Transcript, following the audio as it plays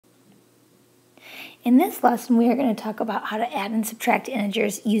In this lesson, we are going to talk about how to add and subtract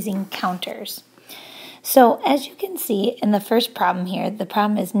integers using counters. So as you can see in the first problem here, the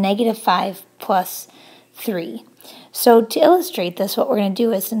problem is -5 plus 3. So to illustrate this, what we're going to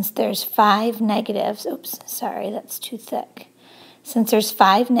do is, since there's 5 negatives, oops, sorry, that's too thick. Since there's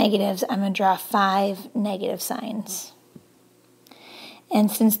 5 negatives, I'm going to draw 5 negative signs.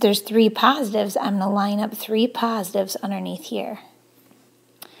 And since there's 3 positives, I'm going to line up 3 positives underneath here.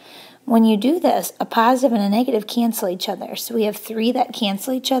 When you do this, a positive and a negative cancel each other. So we have 3 that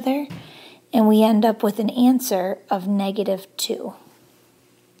cancel each other, and we end up with an answer of -2.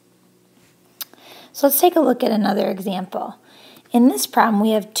 So let's take a look at another example. In this problem,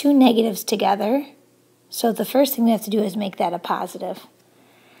 we have 2 negatives together. So the first thing we have to do is make that a positive.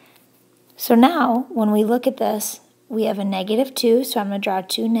 So now, when we look at this, we have a -2, so I'm going to draw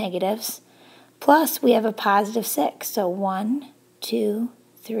 2 negatives. Plus, we have a +6, so 1, 2,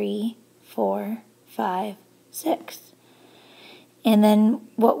 3, 4, 5, 6. And then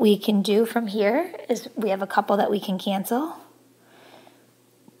what we can do from here is we have a couple that we can cancel.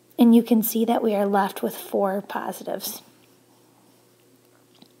 And you can see that we are left with 4 positives.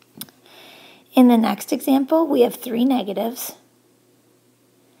 In the next example, we have 3 negatives.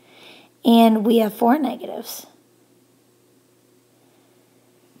 And we have 4 negatives.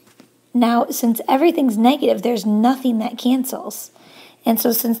 Now, since everything's negative, there's nothing that cancels. And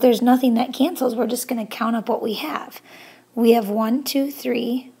so since there's nothing that cancels, we're just going to count up what we have. We have 1, 2,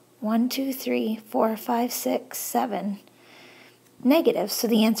 3, 1, 2, 3, 4, 5, 6, 7 negatives. So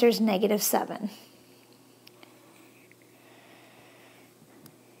the answer is -7.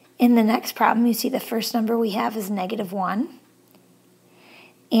 In the next problem, you see the first number we have is -1.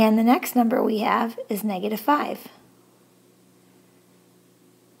 And the next number we have is -5.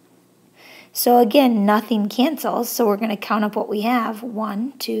 So again, nothing cancels, so we're going to count up what we have.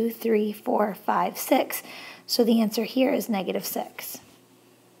 1, 2, 3, 4, 5, 6. So the answer here is -6.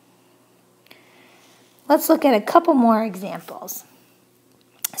 Let's look at a couple more examples.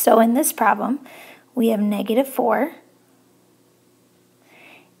 So in this problem, we have -4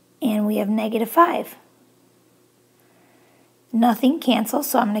 and we have -5. Nothing cancels,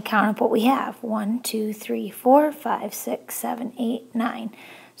 so I'm going to count up what we have. 1, 2, 3, 4, 5, 6, 7, 8, 9.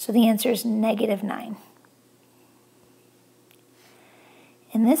 So the answer is -9.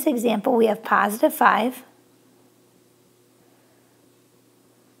 In this example, we have +5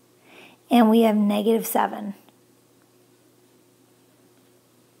 and we have -7.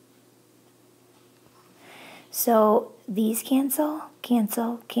 So these cancel,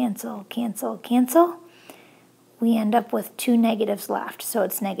 cancel, cancel, cancel, cancel. We end up with 2 negatives left, so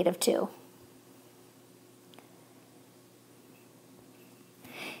it's -2.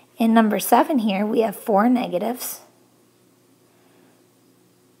 In number 7 here, we have 4 negatives.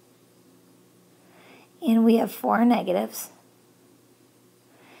 And we have 4 negatives.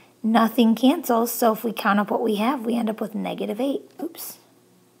 Nothing cancels, so if we count up what we have, we end up with -8. Oops.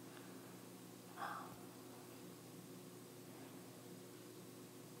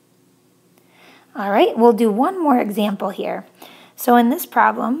 All right, we'll do one more example here. So in this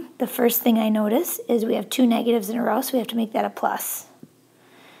problem, the first thing I notice is we have 2 negatives in a row, so we have to make that a plus.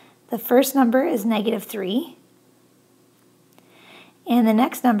 The first number is -3, and the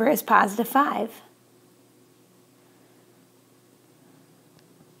next number is +5.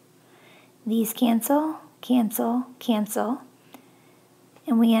 These cancel, cancel, cancel,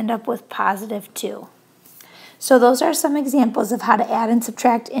 and we end up with +2. So those are some examples of how to add and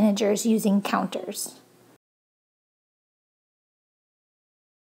subtract integers using counters.